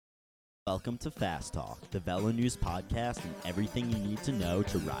Welcome to Fast Talk, the Velo News podcast and everything you need to know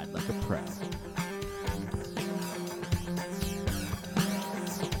to ride like a pro.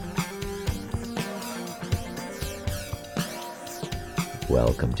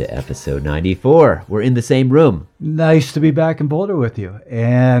 Welcome to episode 94. We're in the same room. Nice to be back in Boulder with you.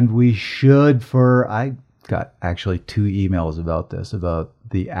 And we should I got actually 2 emails about this, about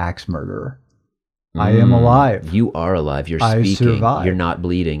the axe murderer. I am alive. You are alive. You're I speaking. survived. You're not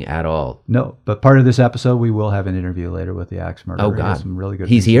bleeding at all. No, but part of this episode, we will have an interview later with the axe murderer. Oh, He has God. some really good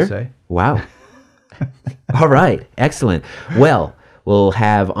He's things here? to say. Wow. All right. Excellent. Well, we'll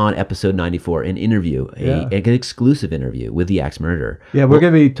have on episode 94 an interview, an exclusive interview with the axe murderer. Yeah, we're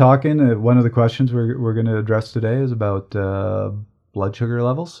going to be talking. One of the questions we're going to address today is about blood sugar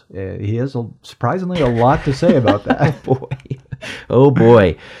levels. He has surprisingly a lot to say about that. Boy. Oh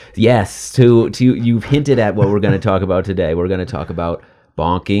boy. Yes. So you've hinted at what we're going to talk about today. We're going to talk about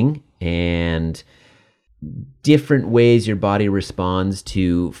bonking and different ways your body responds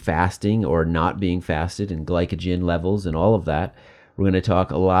to fasting or not being fasted, and glycogen levels and all of that. We're going to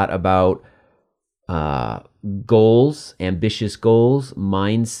talk a lot about goals, ambitious goals,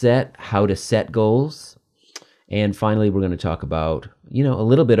 mindset, how to set goals. And finally, we're going to talk about, a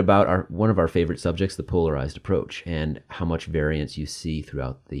little bit about one of our favorite subjects, the polarized approach, and how much variance you see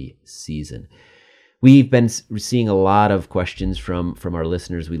throughout the season. We've been seeing a lot of questions from our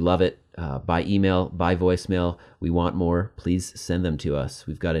listeners. We love it. By email, by voicemail. We want more. Please send them to us.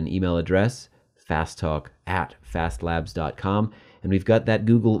 We've got an email address, fasttalk@fastlabs.com, and we've got that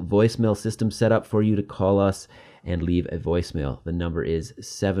Google voicemail system set up for you to call us and leave a voicemail. The number is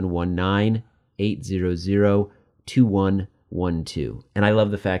 719-800-2112. And I love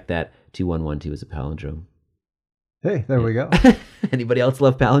the fact that 2112 is a palindrome. Hey, there we go. Anybody else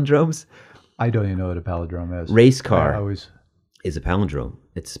love palindromes? I don't even know what a palindrome is. Race car I always... is a palindrome.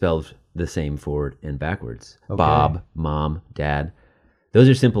 It's spelled the same forward and backwards. Okay. Bob, mom, dad. Those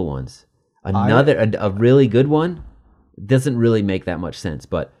are simple ones. A really good one doesn't really make that much sense,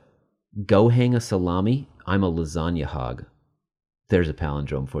 but go hang a salami. I'm a lasagna hog. There's a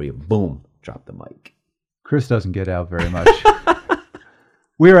palindrome for you. Boom. Drop the mic. Chris doesn't get out very much.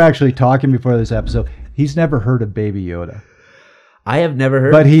 We were actually talking before this episode. He's never heard of Baby Yoda. I have never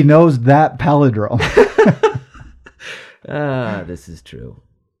heard. But he knows that palindrome. This is true.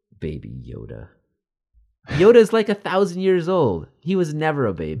 Baby Yoda. Yoda is like 1,000 years old. He was never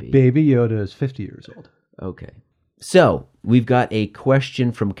a baby. Baby Yoda is 50 years old. Okay. So we've got a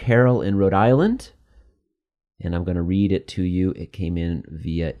question from Carol in Rhode Island, and I'm going to read it to you. It came in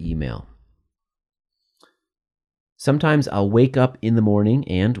via email. Sometimes I'll wake up in the morning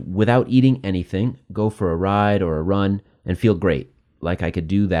and, without eating anything, go for a ride or a run and feel great, like I could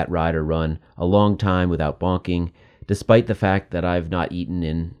do that ride or run a long time without bonking, despite the fact that I've not eaten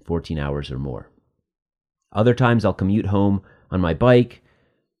in 14 hours or more. Other times I'll commute home on my bike,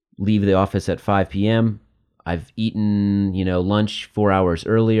 leave the office at 5 p.m. I've eaten, lunch 4 hours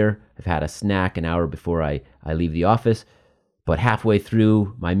earlier. I've had a snack an hour before I leave the office. But halfway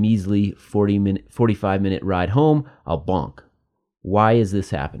through my measly 45-minute ride home, I'll bonk. Why is this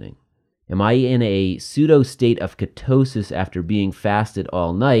happening? Am I in a pseudo state of ketosis after being fasted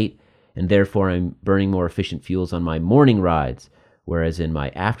all night, and therefore I'm burning more efficient fuels on my morning rides, whereas in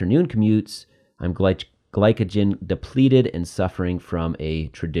my afternoon commutes, I'm glycogen depleted and suffering from a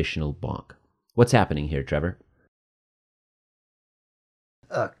traditional bonk? What's happening here, Trevor?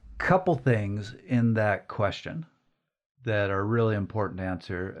 A couple things in that question that are really important to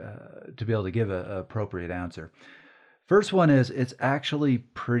answer, to be able to give an appropriate answer. First one is, it's actually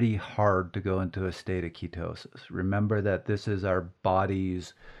pretty hard to go into a state of ketosis. Remember that this is our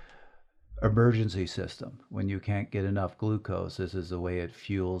body's emergency system. When you can't get enough glucose, this is the way it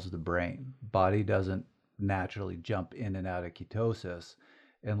fuels the brain. Body doesn't naturally jump in and out of ketosis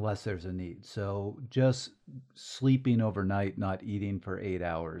unless there's a need. So just sleeping overnight, not eating for 8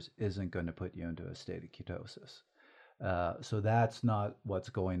 hours isn't going to put you into a state of ketosis. So that's not what's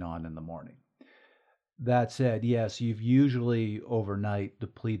going on in the morning. That said, yes, you've usually overnight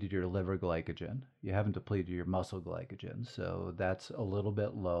depleted your liver glycogen. You haven't depleted your muscle glycogen, so that's a little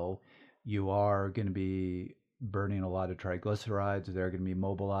bit low. You are going to be burning a lot of triglycerides. They're going to be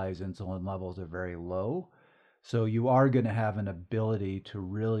mobilized. Insulin levels are very low. So you are going to have an ability to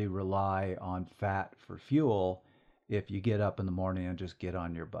really rely on fat for fuel if you get up in the morning and just get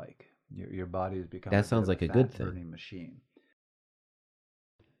on your bike. Your body has become That sounds like a good thing. burning machine.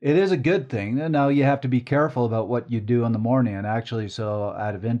 It is a good thing. Now you have to be careful about what you do in the morning. And actually, so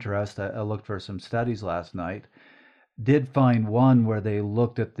out of interest, I looked for some studies last night. Did find one where they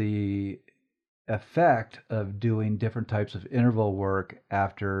looked at the effect of doing different types of interval work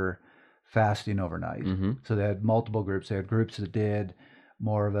after fasting overnight. So they had multiple groups. They had groups that did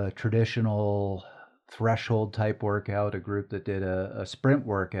more of a traditional threshold type workout, a group that did a sprint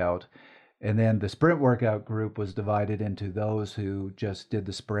workout. And then the sprint workout group was divided into those who just did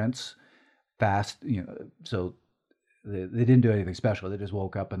the sprints fast, so they didn't do anything special. They just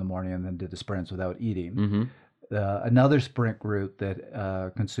woke up in the morning and then did the sprints without eating. Another sprint group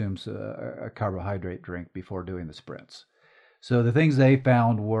that consumes a carbohydrate drink before doing the sprints. So the things they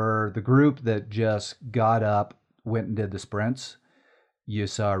found were the group that just got up, went and did the sprints, you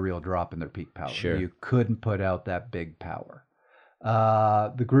saw a real drop in their peak power. Sure. You couldn't put out that big power.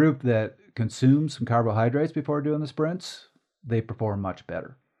 The group that consumed some carbohydrates before doing the sprints, they perform much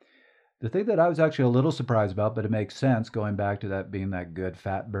better. The thing that I was actually a little surprised about, but it makes sense going back to that being that good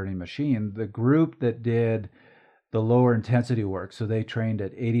fat burning machine, the group that did the lower intensity work, so they trained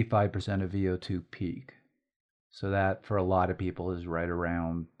at 85% of VO2 peak. So that for a lot of people is right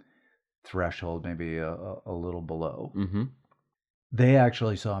around threshold, maybe a little below. They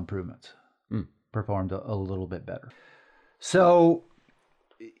actually saw improvements, performed a little bit better. So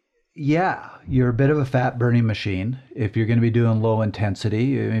yeah, you're a bit of a fat burning machine. If you're going to be doing low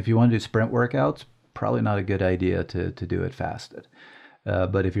intensity, if you want to do sprint workouts, probably not a good idea to do it fasted.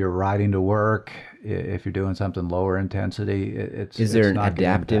 But if you're riding to work, if you're doing something lower intensity, Is there an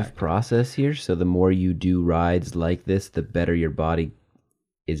adaptive process here? So the more you do rides like this, the better your body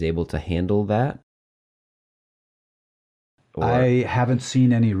is able to handle that? I haven't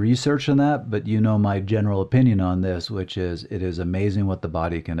seen any research on that, but my general opinion on this, which is it is amazing what the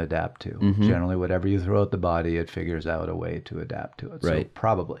body can adapt to. Generally, whatever you throw at the body, it figures out a way to adapt to it. Right. So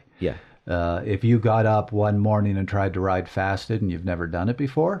probably. Yeah. If you got up one morning and tried to ride fasted and you've never done it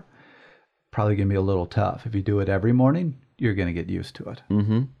before, probably going to be a little tough. If you do it every morning, you're going to get used to it.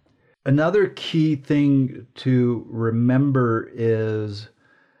 Another key thing to remember is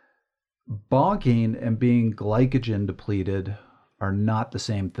bonking and being glycogen depleted are not the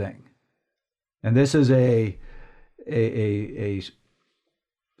same thing. And this is a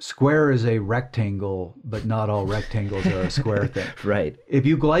square is a rectangle, but not all rectangles are a square thing. Right. If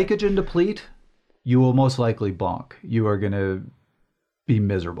you glycogen deplete, you will most likely bonk. You are going to be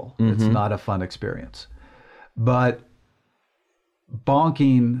miserable. It's not a fun experience. But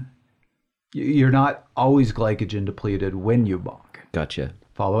bonking, you're not always glycogen depleted when you bonk. Gotcha.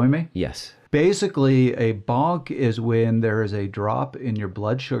 Following me? Yes. Basically, a bonk is when there is a drop in your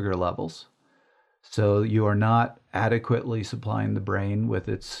blood sugar levels. So you are not adequately supplying the brain with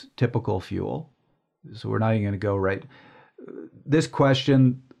its typical fuel. So we're not even going to go right. This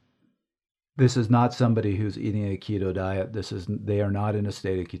question, this is not somebody who's eating a keto diet. They are not in a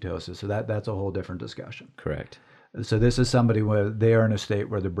state of ketosis. So that's a whole different discussion. Correct. So this is somebody where they are in a state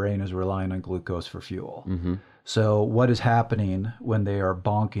where the brain is relying on glucose for fuel. So what is happening when they are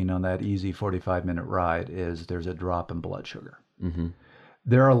bonking on that easy 45-minute ride is there's a drop in blood sugar.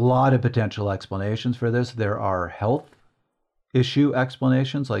 There are a lot of potential explanations for this. There are health issue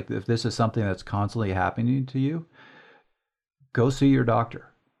explanations, like if this is something that's constantly happening to you, go see your doctor,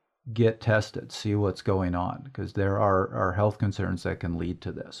 get tested, see what's going on, because there are health concerns that can lead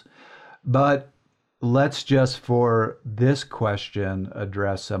to this. But let's just, for this question,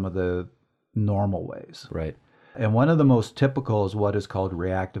 address some of the normal ways. Right. And one of the most typical is what is called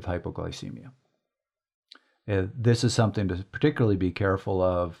reactive hypoglycemia. This is something to particularly be careful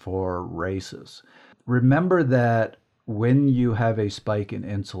of for races. Remember that when you have a spike in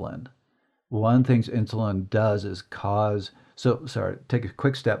insulin, one of the things insulin does is take a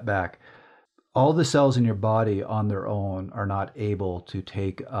quick step back. All the cells in your body on their own are not able to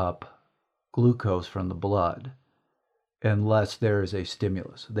take up glucose from the blood unless there is a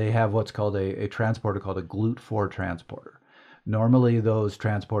stimulus. They have what's called a transporter called a GLUT4 transporter. Normally those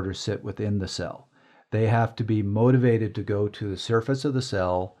transporters sit within the cell. They have to be motivated to go to the surface of the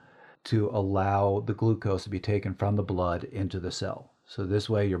cell to allow the glucose to be taken from the blood into the cell. So this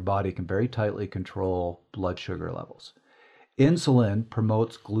way your body can very tightly control blood sugar levels. Insulin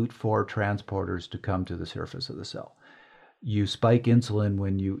promotes GLUT4 transporters to come to the surface of the cell. You spike insulin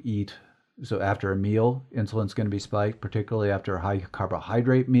when you eat. So after a meal, insulin's going to be spiked, particularly after a high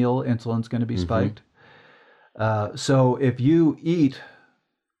carbohydrate meal, insulin's going to be spiked. So if you eat,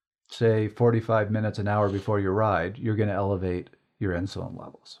 say 45 minutes, an hour before your ride, you're going to elevate your insulin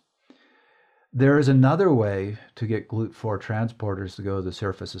levels. There is another way to get GLUT4 transporters to go to the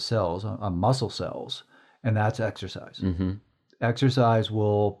surface of cells, on muscle cells, and that's exercise. Exercise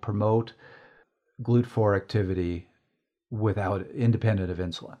will promote GLUT4 activity independent of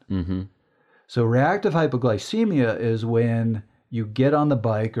insulin. So reactive hypoglycemia is when you get on the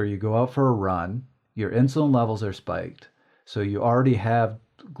bike or you go out for a run, your insulin levels are spiked, so you already have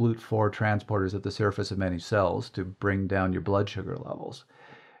GLUT4 transporters at the surface of many cells to bring down your blood sugar levels.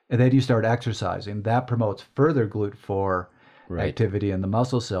 And then you start exercising. That promotes further GLUT4 activity in the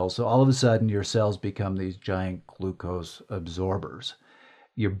muscle cells. So all of a sudden, your cells become these giant glucose absorbers.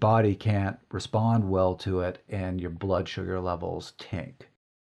 Your body can't respond well to it, and your blood sugar levels tank.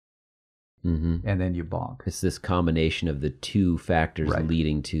 Mm-hmm. And then you bonk. It's this combination of the two factors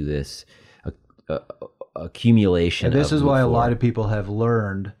leading to this accumulation. And this is GLUT4. why a lot of people have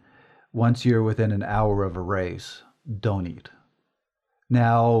learned, once you're within an hour of a race, don't eat.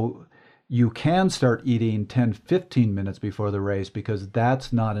 Now, you can start eating 10, 15 minutes before the race because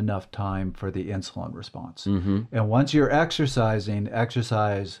that's not enough time for the insulin response. Mm-hmm. And once you're exercising,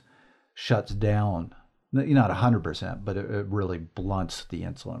 exercise shuts down, not 100%, but it really blunts the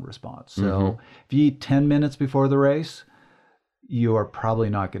insulin response. So if you eat 10 minutes before the race, you are probably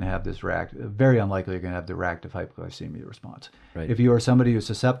not going to have this very unlikely you're going to have the reactive hypoglycemia response. Right. If you are somebody who's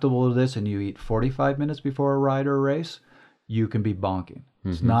susceptible to this and you eat 45 minutes before a ride or a race, you can be bonking.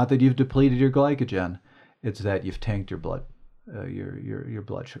 It's not that you've depleted your glycogen; it's that you've tanked your blood, your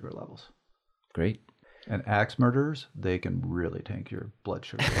blood sugar levels. Great. And axe murderers, they can really tank your blood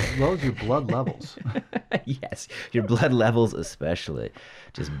sugar. As well as your blood levels. Yes, your blood levels especially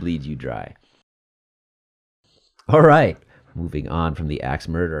just bleed you dry. All right, moving on from the axe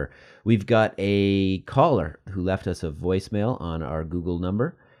murderer, we've got a caller who left us a voicemail on our Google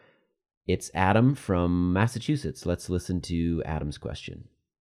number. It's Adam from Massachusetts. Let's listen to Adam's question.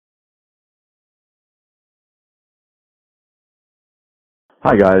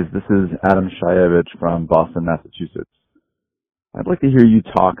 Hi guys, this is Adam Shayevich from Boston, Massachusetts. I'd like to hear you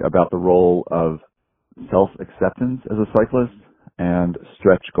talk about the role of self-acceptance as a cyclist and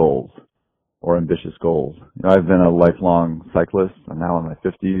stretch goals or ambitious goals. I've been a lifelong cyclist. I'm now in my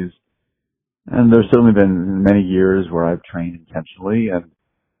 50s, and there's certainly been many years where I've trained intentionally, and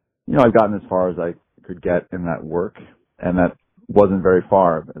I've gotten as far as I could get in that work, and that wasn't very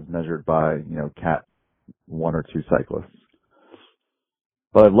far as measured by, Cat 1 or 2 cyclists.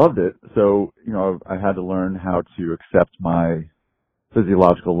 But I loved it, so, I had to learn how to accept my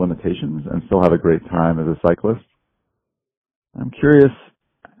physiological limitations and still have a great time as a cyclist. I'm curious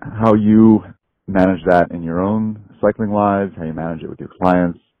how you manage that in your own cycling lives, how you manage it with your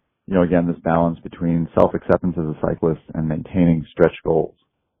clients. Again, this balance between self-acceptance as a cyclist and maintaining stretch goals.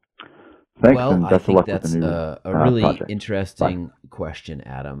 Thanks, and best of luck with the new a really project. interesting question,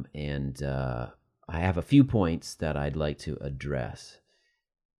 Adam, and I have a few points that I'd like to address.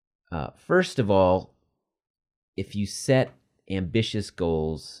 First of all, if you set ambitious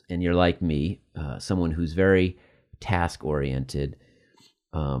goals, and you're like me, someone who's very task-oriented,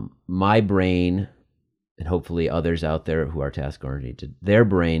 my brain, and hopefully others out there who are task-oriented, their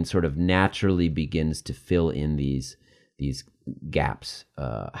brain sort of naturally begins to fill in these gaps,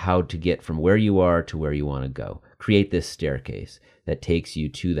 how to get from where you are to where you want to go. Create this staircase that takes you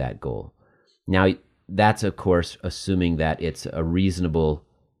to that goal. Now, that's, of course, assuming that it's a reasonable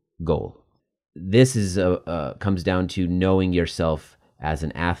goal. This is comes down to knowing yourself as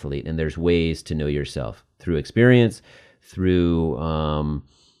an athlete, and there's ways to know yourself through experience, through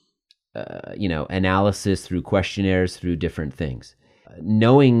analysis, through questionnaires, through different things.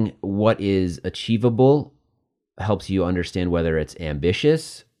 Knowing what is achievable helps you understand whether it's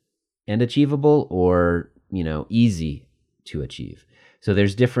ambitious and achievable or easy to achieve. So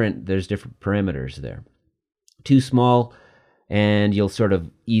there's different parameters there. Too small, and you'll sort of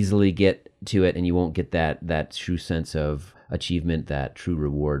easily get to it, and you won't get that true sense of achievement, that true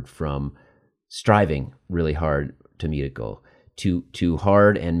reward from striving really hard to meet a goal. Too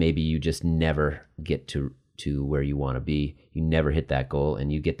hard, and maybe you just never get to where you want to be. You never hit that goal,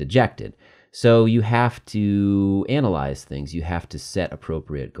 and you get dejected. So you have to analyze things. You have to set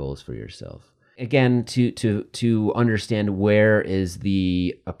appropriate goals for yourself. Again, to understand where is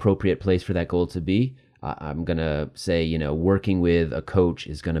the appropriate place for that goal to be, I'm going to say, working with a coach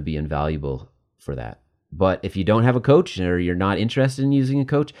is going to be invaluable for that. But if you don't have a coach or you're not interested in using a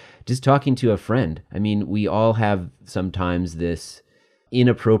coach, just talking to a friend. I mean, we all have sometimes this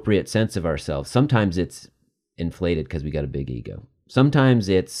inappropriate sense of ourselves. Sometimes it's inflated because we got a big ego. Sometimes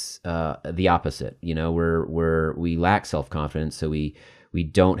it's the opposite. We lack self-confidence, so we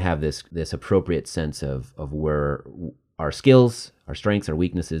don't have this appropriate sense of where our skills, our strengths, our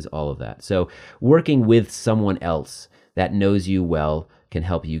weaknesses, all of that. So working with someone else that knows you well can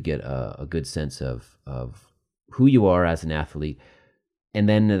help you get a good sense of who you are as an athlete, and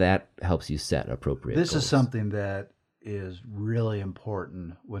then that helps you set appropriate goals. This is something that is really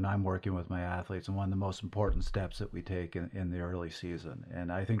important when I'm working with my athletes, and one of the most important steps that we take in the early season.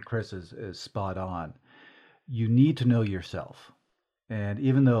 And I think Chris is spot on. You need to know yourself. And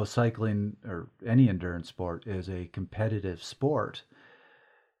even though cycling or any endurance sport is a competitive sport,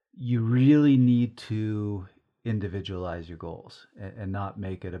 you really need to individualize your goals and not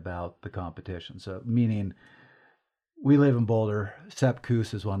make it about the competition. So, meaning, we live in Boulder. Sepp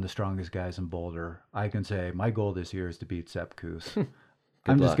Kuss is one of the strongest guys in Boulder. I can say my goal this year is to beat Sepp Kuss.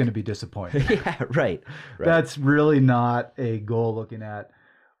 I'm just going to be disappointed. Yeah, right. That's really not a goal looking at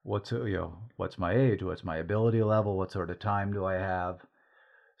what's my age, what's my ability level, what sort of time do I have.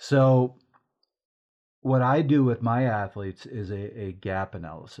 So what I do with my athletes is a gap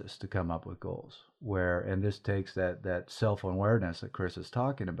analysis to come up with goals and this takes that self-awareness that Chris is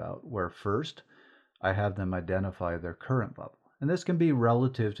talking about, where first I have them identify their current level. And this can be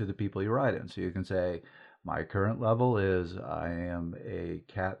relative to the people you ride in. So you can say, my current level is I am a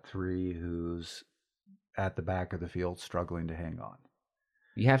Cat 3 who's at the back of the field struggling to hang on.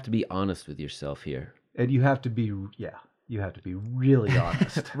 You have to be honest with yourself here. And you have to be really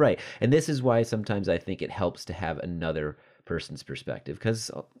honest. Right. And this is why sometimes I think it helps to have another person's perspective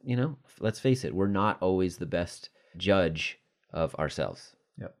because, let's face it, we're not always the best judge of ourselves.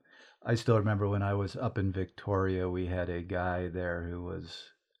 Yep. I still remember when I was up in Victoria, we had a guy there who was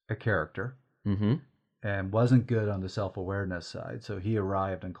a character and wasn't good on the self-awareness side. So he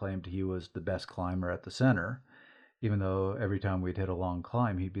arrived and claimed he was the best climber at the center, even though every time we'd hit a long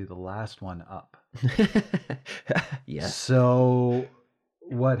climb, he'd be the last one up. Yeah. So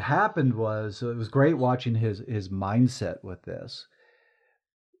what happened was, it was great watching his mindset with this.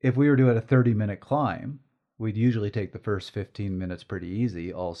 If we were doing a 30-minute climb, we'd usually take the first 15 minutes pretty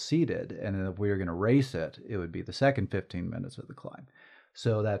easy, all seated. And then if we were going to race it, it would be the second 15 minutes of the climb.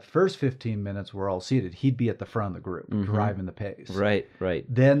 So that first 15 minutes were all seated. He'd be at the front of the group, driving the pace. Right.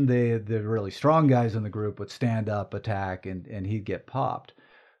 Then the really strong guys in the group would stand up, attack, and he'd get popped.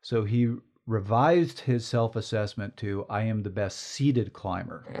 So he revised his self-assessment to, I am the best seated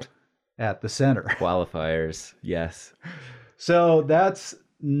climber at the center. Qualifiers, yes. So that's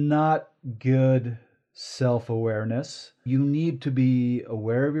not good self-awareness. You need to be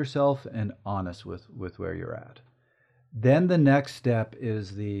aware of yourself and honest with where you're at. Then the next step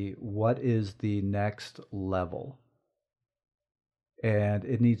is what is the next level? And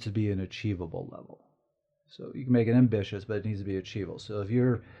it needs to be an achievable level. So you can make it ambitious, but it needs to be achievable. So if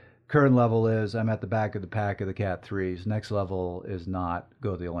your current level is, I'm at the back of the pack of the Cat 3s, next level is not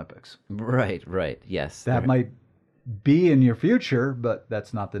go to the Olympics. Right, yes. That might be in your future, but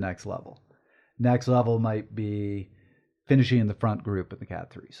that's not the next level. Next level might be finishing in the front group of the Cat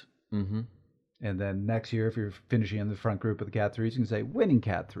 3s. Mm-hmm. And then next year, if you're finishing in the front group of the Cat 3s, you can say winning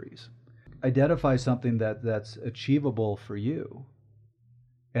Cat 3s. Identify something that's achievable for you.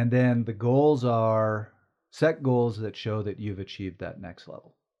 And then the goals are, set goals that show that you've achieved that next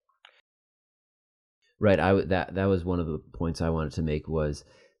level. Right. That was one of the points I wanted to make, was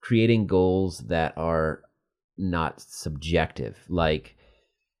creating goals that are not subjective. Like,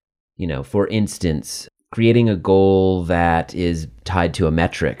 for instance, creating a goal that is tied to a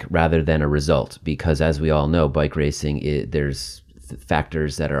metric rather than a result, because as we all know, bike racing, there's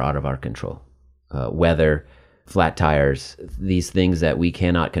factors that are out of our control. Weather, flat tires, these things that we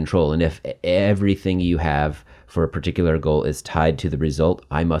cannot control. And if everything you have for a particular goal is tied to the result,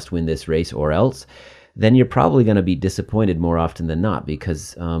 I must win this race or else, then you're probably going to be disappointed more often than not,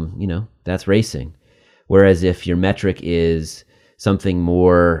 because, that's racing. Whereas if your metric is something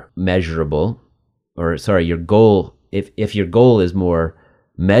more measurable, your goal, if your goal is more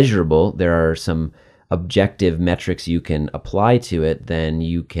measurable, there are some objective metrics you can apply to it, then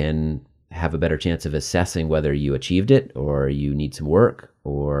you can have a better chance of assessing whether you achieved it or you need some work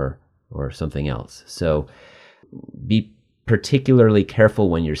or something else. So be particularly careful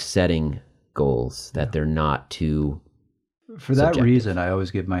when you're setting goals that they're not too For that subjective. reason, I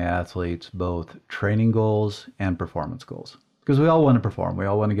always give my athletes both training goals and performance goals. Because we all want to perform. We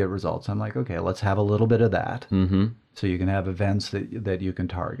all want to get results. I'm like, okay, let's have a little bit of that. Mm-hmm. So you can have events that you can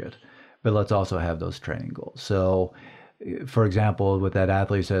target. But let's also have those training goals. So, for example, with that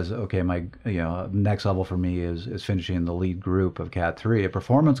athlete says, okay, my next level for me is finishing in the lead group of Cat 3. A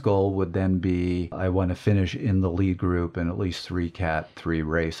performance goal would then be, I want to finish in the lead group in at least 3 Cat 3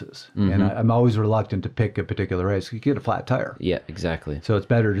 races. Mm-hmm. And I'm always reluctant to pick a particular race. You get a flat tire. Yeah, exactly. So it's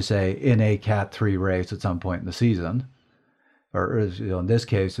better to say in a Cat 3 race at some point in the season, or in this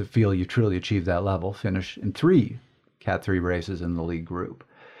case, if feel you truly achieve that level, finish in 3 Cat 3 races in the lead group.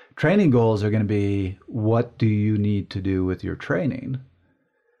 Training goals are going to be, what do you need to do with your training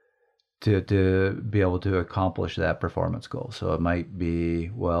to be able to accomplish that performance goal? So it might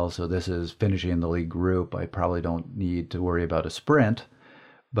be, so this is finishing in the lead group. I probably don't need to worry about a sprint,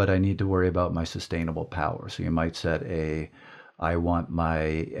 but I need to worry about my sustainable power. So you might set I want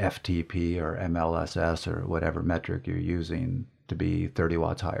my FTP or MLSS or whatever metric you're using to be 30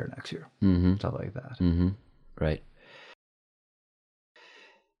 watts higher next year. Stuff like that. Right.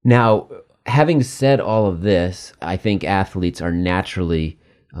 Now, having said all of this, I think athletes are naturally,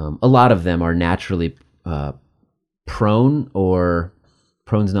 a lot of them are naturally prone's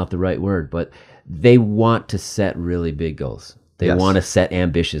not the right word, but they want to set really big goals. They want to set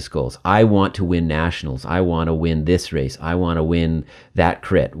ambitious goals. I want to win nationals. I want to win this race. I want to win that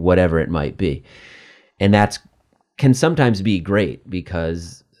crit, whatever it might be. And that can sometimes be great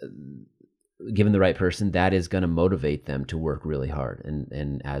because given the right person, that is going to motivate them to work really hard.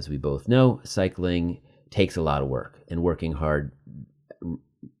 And as we both know, cycling takes a lot of work, and working hard,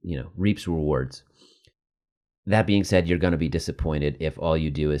 reaps rewards. That being said, you're going to be disappointed if all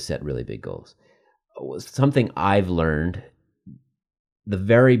you do is set really big goals. Something I've learned,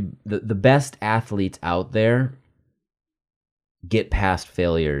 the best athletes out there get past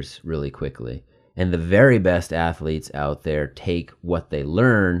failures really quickly. And the very best athletes out there take what they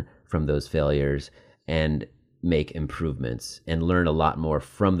learn from those failures and make improvements and learn a lot more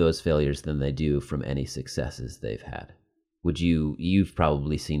from those failures than they do from any successes they've had. You've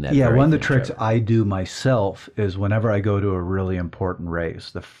probably seen that. Yeah, very one of the thing, tricks Trevor. I do myself is whenever I go to a really important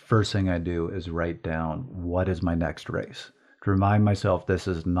race, the first thing I do is write down what is my next race, to remind myself this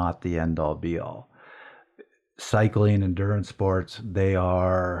is not the end all be all. Cycling, endurance sports, they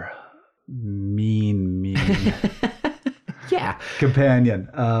are mean Yeah. companion.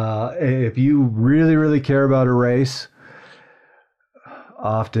 If you really, really care about a race,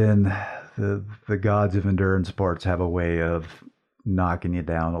 often the gods of endurance sports have a way of knocking you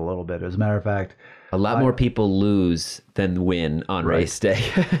down a little bit. As a matter of fact, A lot more people lose than win on race day.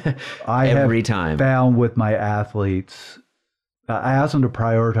 Every time. Found with my athletes, I ask them to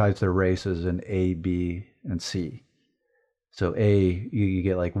prioritize their races in A, B, and C. So A, you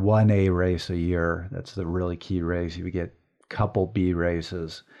get like one A race a year. That's the really key race. You get a couple B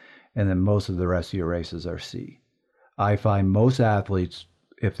races, and then most of the rest of your races are C. I find most athletes,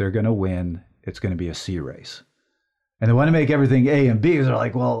 if they're going to win, it's going to be a C race. And they want to make everything A and B because they're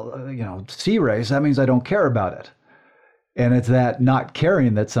like, well, C race, that means I don't care about it. And it's that not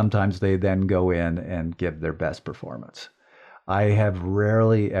caring that sometimes they then go in and give their best performance. I have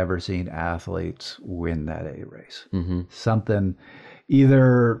rarely ever seen athletes win that A race. Something,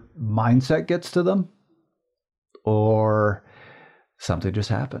 either mindset gets to them or something just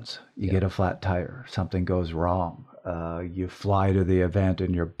happens. You get a flat tire, something goes wrong. You fly to the event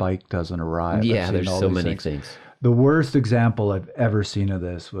and your bike doesn't arrive. Yeah, there's so many things. The worst example I've ever seen of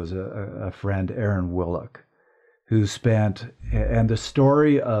this was a friend, Erin Willock, who and the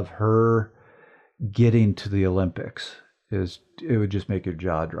story of her getting to the Olympics it would just make your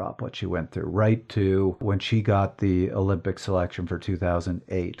jaw drop what she went through. Right to when she got the Olympic selection for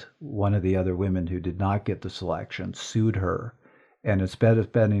 2008, one of the other women who did not get the selection sued her. And instead of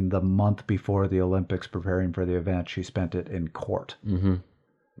spending the month before the Olympics preparing for the event, she spent it in court.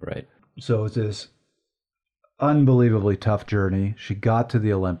 Right. So it's this unbelievably tough journey. She got to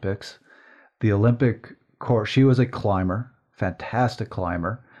the Olympics. The Olympic course, she was a climber, fantastic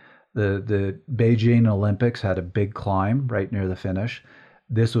climber. The Beijing Olympics had a big climb right near the finish.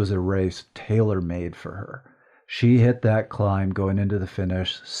 This was a race tailor-made for her. She hit that climb going into the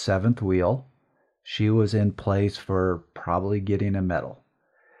finish, 7th wheel. She was in place for probably getting a medal.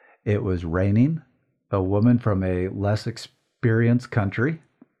 It was raining. A woman from a less experienced country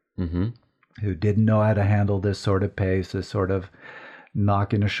who didn't know how to handle this sort of pace, this sort of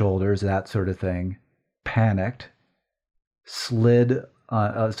knocking the shoulders, that sort of thing, panicked, slid.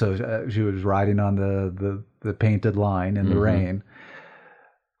 So she was riding on the painted line in the rain,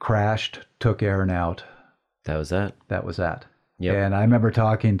 crashed, took Erin out. That was that. That was that. Yep. And I remember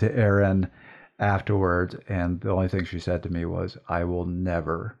talking to Erin afterwards, and the only thing she said to me was, I will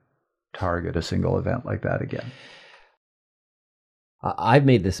never target a single event like that again. I've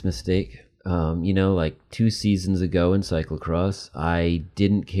made this mistake. Like 2 seasons ago in cyclocross, I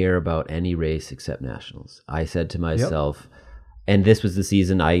didn't care about any race except nationals. I said to myself, and this was the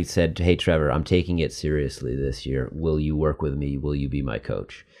season I said, hey, Trevor, I'm taking it seriously this year. Will you work with me? Will you be my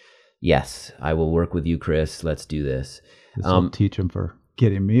coach? Yes, I will work with you, Chris. Let's do this. I'll teach him for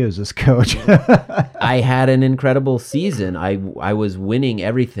getting me as his coach. I had an incredible season. I was winning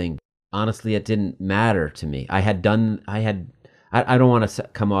everything. Honestly, it didn't matter to me. I don't want to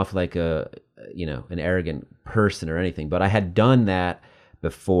come off like an arrogant person or anything, but I had done that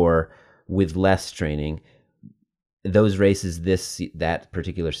before with less training. Those races that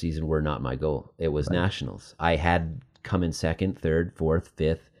particular season were not my goal. It was nationals. I had come in 2nd, 3rd, 4th,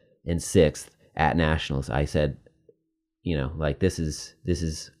 5th, and 6th at nationals. I said, like this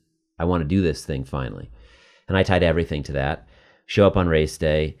is, I want to do this thing finally. And I tied everything to that. Show up on race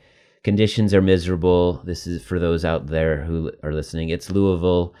day. Conditions are miserable. This is for those out there who are listening. It's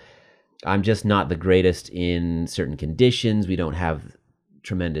Louisville. I'm just not the greatest in certain conditions. We don't have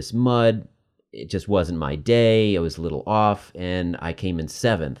tremendous mud. It just wasn't my day. I was a little off, and I came in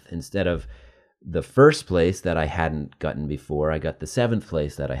 7th instead of the first place that I hadn't gotten before. I got the 7th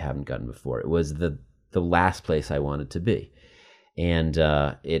place that I haven't gotten before. It was the last place I wanted to be, and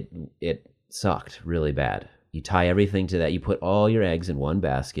it sucked really bad. You tie everything to that. You put all your eggs in one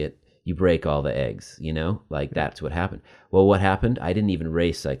basket. You break all the eggs, like that's what happened. Well, what happened? I didn't even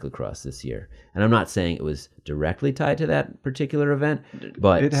race cyclocross this year. And I'm not saying it was directly tied to that particular event,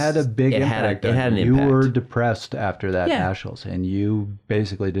 but it had a big impact. It had an you impact. were depressed after that nationals, and you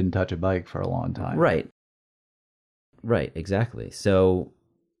basically didn't touch a bike for a long time. Right, exactly. So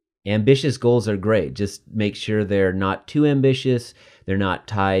ambitious goals are great. Just make sure they're not too ambitious. They're not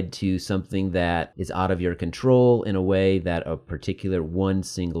tied to something that is out of your control in a way that a particular one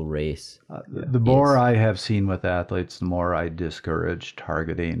single race. The more I have seen with athletes, the more I discourage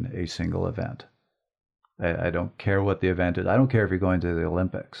targeting a single event. I don't care what the event is. I don't care if you're going to the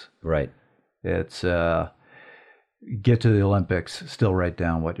Olympics. Right. It's get to the Olympics, still write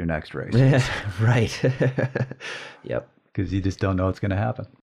down what your next race is. Right. Yep. Because you just don't know what's going to happen.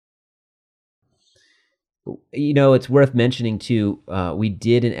 It's worth mentioning too, we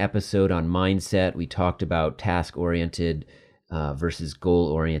did an episode on mindset. We talked about task-oriented versus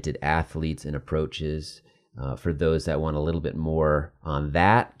goal-oriented athletes and approaches. For those that want a little bit more on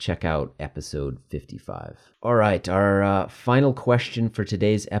that, check out episode 55. All right, our final question for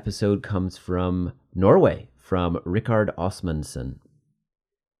today's episode comes from Norway, from Rikard Osmundsen.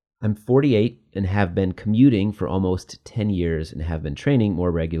 I'm 48 and have been commuting for almost 10 years and have been training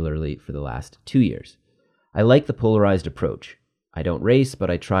more regularly for the last 2 years. I like the polarized approach. I don't race, but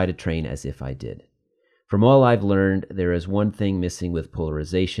I try to train as if I did. From all I've learned, there is one thing missing with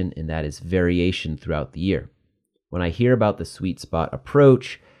polarization, and that is variation throughout the year. When I hear about the sweet spot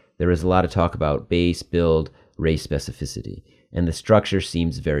approach, there is a lot of talk about base, build, race specificity, and the structure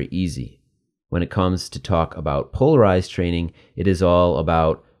seems very easy. When it comes to talk about polarized training, it is all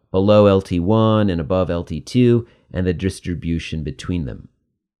about below LT1 and above LT2 and the distribution between them.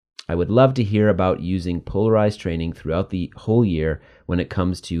 I would love to hear about using polarized training throughout the whole year when it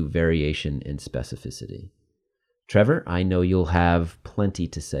comes to variation and specificity. Trevor, I know you'll have plenty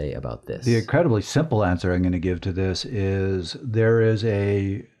to say about this. The incredibly simple answer I'm going to give to this is there is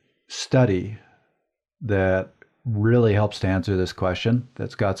a study that really helps to answer this question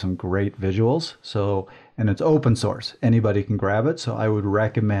that's got some great visuals. And it's open source. Anybody can grab it. So I would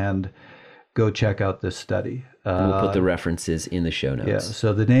recommend go check out this study. And we'll put the references in the show notes. Yeah,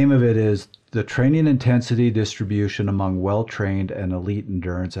 so the name of it is The Training Intensity Distribution Among Well-Trained and Elite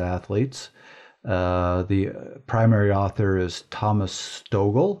Endurance Athletes. The primary author is Thomas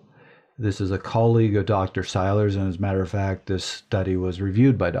Stogel. This is a colleague of Dr. Seiler's, and as a matter of fact, this study was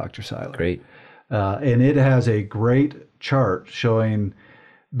reviewed by Dr. Seiler. Great. And it has a great chart showing,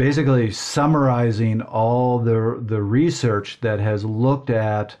 basically summarizing all the research that has looked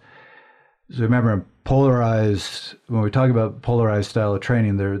at. So remember, when we talk about polarized style of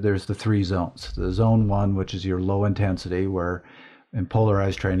training, there's the 3 zones. The zone 1, which is your low intensity, where in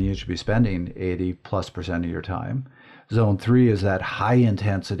polarized training you should be spending 80+% of your time. Zone 3 is that high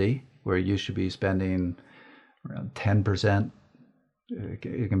intensity, where you should be spending around 10%. It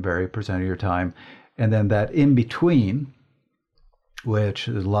can vary percent of your time. And then that in between, which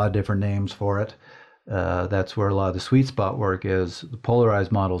there's a lot of different names for it, that's where a lot of the sweet spot work is. The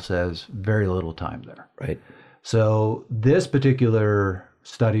polarized model says very little time there. Right. So this particular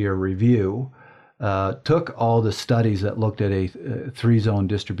study or review took all the studies that looked at a 3-zone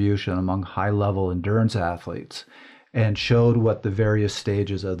distribution among high-level endurance athletes and showed what the various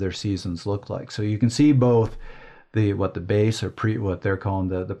stages of their seasons look like. So you can see both what the base or what they're calling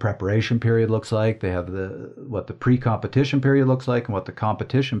the preparation period looks like. They have what the pre-competition period looks like and what the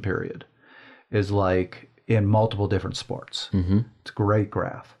competition period is like in multiple different sports. Mm-hmm. It's a great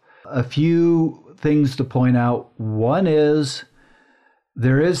graph. A few things to point out. One is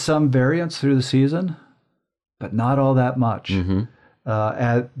there is some variance through the season, but not all that much. Mm-hmm.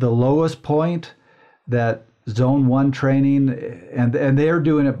 At the lowest point, that zone 1 training, and they're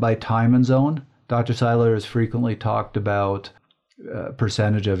doing it by time and zone. Dr. Seiler has frequently talked about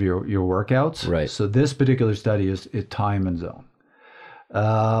percentage of your workouts. Right. So this particular study is time and zone.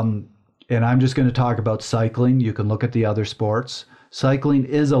 And I'm just going to talk about cycling. You can look at the other sports. Cycling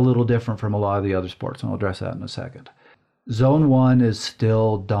is a little different from a lot of the other sports, and I'll address that in a second. Zone 1 is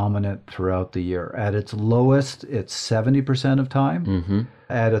still dominant throughout the year. At its lowest, it's 70% of time. Mm-hmm.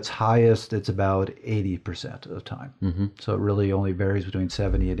 At its highest, it's about 80% of the time. Mm-hmm. So it really only varies between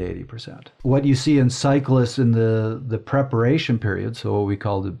 70 and 80%. What you see in cyclists in the preparation period, so what we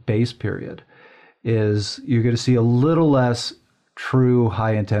call the base period, is you're going to see a little less true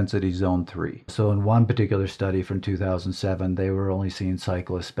high intensity zone 3. So in one particular study from 2007, they were only seeing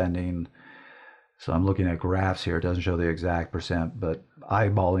cyclists spending, so I'm looking at graphs here, it doesn't show the exact percent, but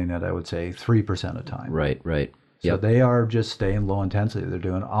eyeballing it, I would say 3% of time. Right. So they are just staying low intensity. They're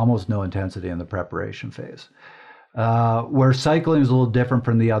doing almost no intensity in the preparation phase. Where cycling is a little different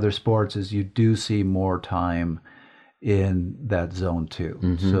from the other sports is you do see more time in that zone 2.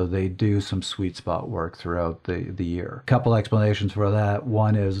 Mm-hmm. So they do some sweet spot work throughout the year. A couple explanations for that.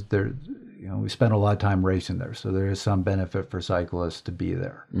 One is we spend a lot of time racing there, so there is some benefit for cyclists to be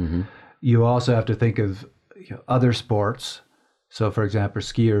there. Mm-hmm. You also have to think of other sports. So for example,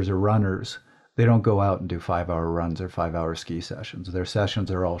 skiers or runners, they don't go out and do 5-hour runs or 5-hour ski sessions. Their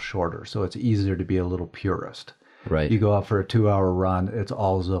sessions are all shorter, so it's easier to be a little purist. Right. You go out for a 2-hour run, it's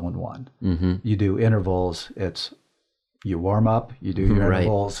all zone 1. Mm-hmm. You do intervals, you warm up, you do your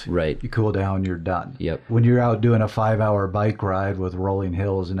intervals, right. You cool down, you're done. Yep. When you're out doing a 5-hour bike ride with rolling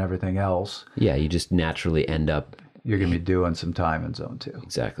hills and everything else, Yeah, you just naturally end up. you're going to be doing some time in zone 2.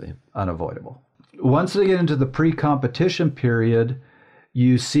 Exactly. Unavoidable. Once they get into the pre-competition period,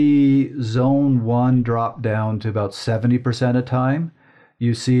 you see zone 1 drop down to about 70% of time.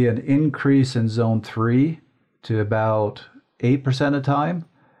 You see an increase in zone 3 to about 8% of time.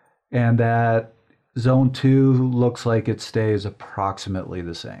 And that zone 2 looks like it stays approximately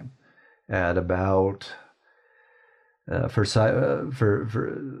the same at about, for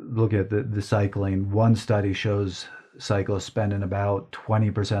looking at the cycling, one study shows cyclists spending about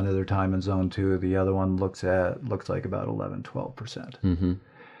 20% of their time in zone 2. The other one looks like about 11, 12%. Mm-hmm.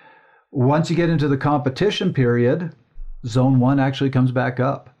 Once you get into the competition period, zone 1 actually comes back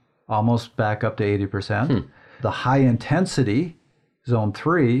up, almost back up to 80%. The high intensity, zone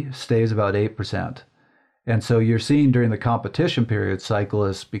 3, stays about 8%. And so you're seeing during the competition period,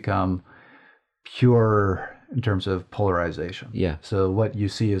 cyclists become pure in terms of polarization. Yeah. So what you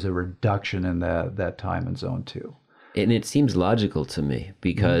see is a reduction in that time in zone 2. And it seems logical to me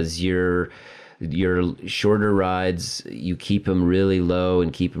because your shorter rides, you keep them really low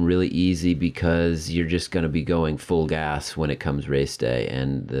and keep them really easy because you're just going to be going full gas when it comes race day,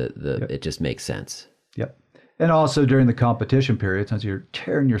 and it just makes sense. Yep. And also during the competition period, since you're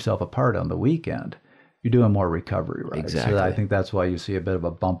tearing yourself apart on the weekend, you're doing more recovery rides. Exactly. So I think that's why you see a bit of a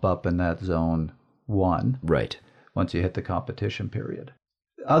bump up in that zone 1. Right. Once you hit the competition period.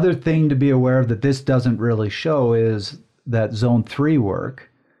 Other thing to be aware of that this doesn't really show is that zone 3 work.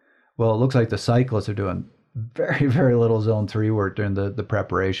 Well, it looks like the cyclists are doing very, very little zone 3 work during the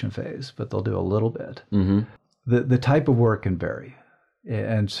preparation phase, but they'll do a little bit. Mm-hmm. The type of work can vary.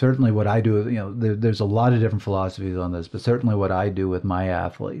 And certainly what I do, there's a lot of different philosophies on this, but certainly what I do with my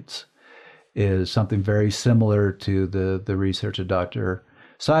athletes is something very similar to the research that Dr.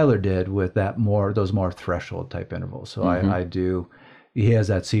 Seiler did with those more threshold type intervals. So Mm-hmm. He has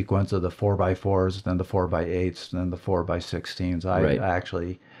that sequence of the 4x4s, then the 4x8s, then the 4x16s. I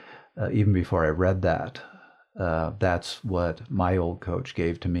actually, even before I read that, that's what my old coach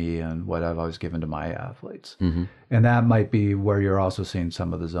gave to me and what I've always given to my athletes. Mm-hmm. And that might be where you're also seeing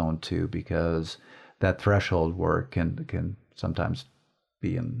some of the zone 2, because that threshold work can sometimes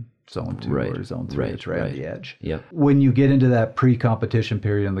be in zone 2 or zone 3. It's right on the edge. Yep. When you get into that pre-competition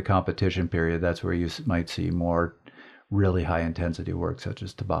period and the competition period, that's where you might see more really high intensity work, such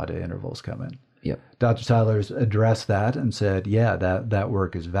as Tabata intervals, come in. Yep. Dr. Seiler's addressed that and said, yeah, that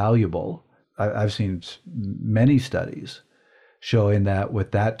work is valuable. I've seen many studies showing that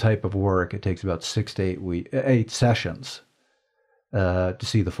with that type of work, it takes about 6 to 8 sessions to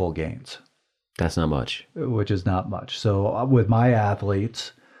see the full gains. That's not much. Which is not much. So with my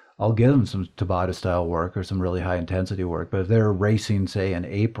athletes, I'll give them some Tabata style work or some really high intensity work. But if they're racing, say, in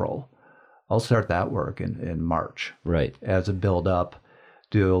April, I'll start that work in March. Right. As a build up,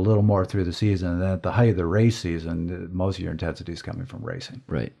 do a little more through the season. And then at the height of the race season, most of your intensity is coming from racing.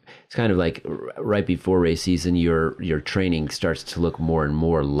 Right. It's kind of like right before race season, your training starts to look more and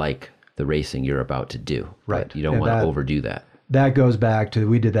more like the racing you're about to do. Right. But you don't want to overdo that. That goes back to,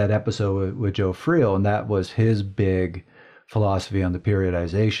 we did that episode with Joe Friel, and that was his big philosophy on the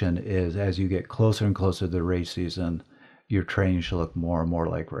periodization is as you get closer and closer to the race season, your training should look more and more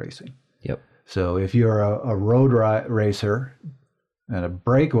like racing. Yep. So if you're a road racer and a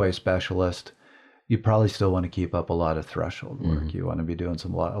breakaway specialist, you probably still want to keep up a lot of threshold work. Mm-hmm. You want to be doing a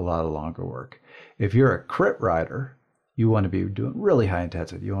lot of longer work. If you're a crit rider, You want to be doing really high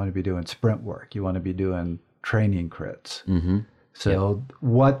intensity. You want to be doing sprint work. You want to be doing training crits. Mm-hmm. So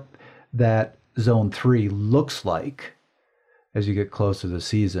what that zone 3 looks like as you get close to the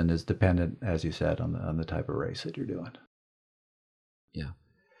season is dependent, as you said, on the type of race that you're doing. Yeah.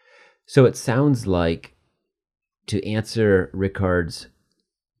 So it sounds like, to answer Rickard's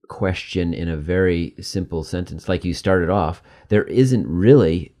question in a very simple sentence, like you started off, there isn't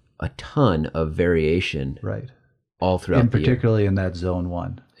really a ton of variation Right. all throughout the year. Particularly in that zone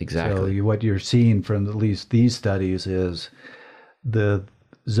 1. Exactly. So what you're seeing from at least these studies is the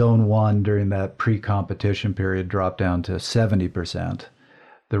zone 1 during that pre-competition period dropped down to 70%.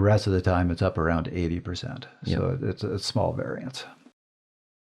 The rest of the time it's up around 80%. So it's a small variance.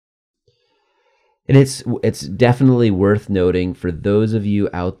 And it's definitely worth noting for those of you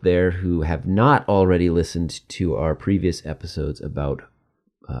out there who have not already listened to our previous episodes about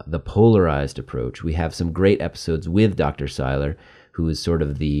the polarized approach. We have some great episodes with Dr. Seiler, who is sort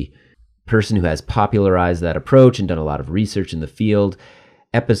of the person who has popularized that approach and done a lot of research in the field.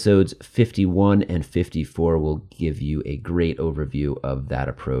 Episodes 51 and 54 will give you a great overview of that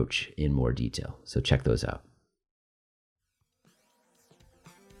approach in more detail. So check those out.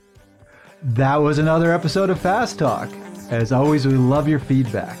 That was another episode of Fast Talk. As always, we love your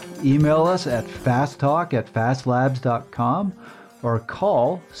feedback. Email us at fasttalk@fastlabs.com or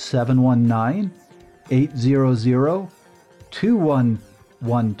call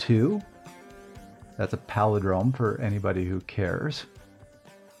 719-800-2112. That's a palindrome for anybody who cares.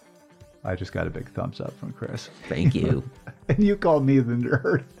 I just got a big thumbs up from Chris. Thank you. And you called me the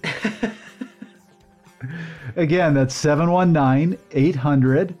nerd. Again, that's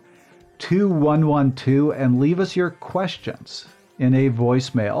 719-800-2112, and leave us your questions in a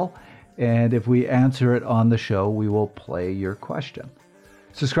voicemail. And if we answer it on the show, we will play your question.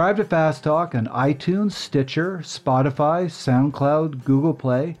 Subscribe to Fast Talk on iTunes, Stitcher, Spotify, SoundCloud, Google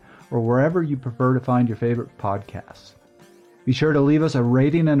Play, or wherever you prefer to find your favorite podcasts. Be sure to leave us a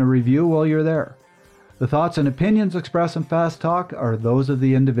rating and a review while you're there. The thoughts and opinions expressed in Fast Talk are those of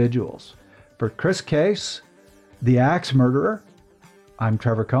the individuals. For Chris Case, the Axe Murderer, I'm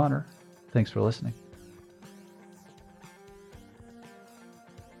Trevor Connor. Thanks for listening.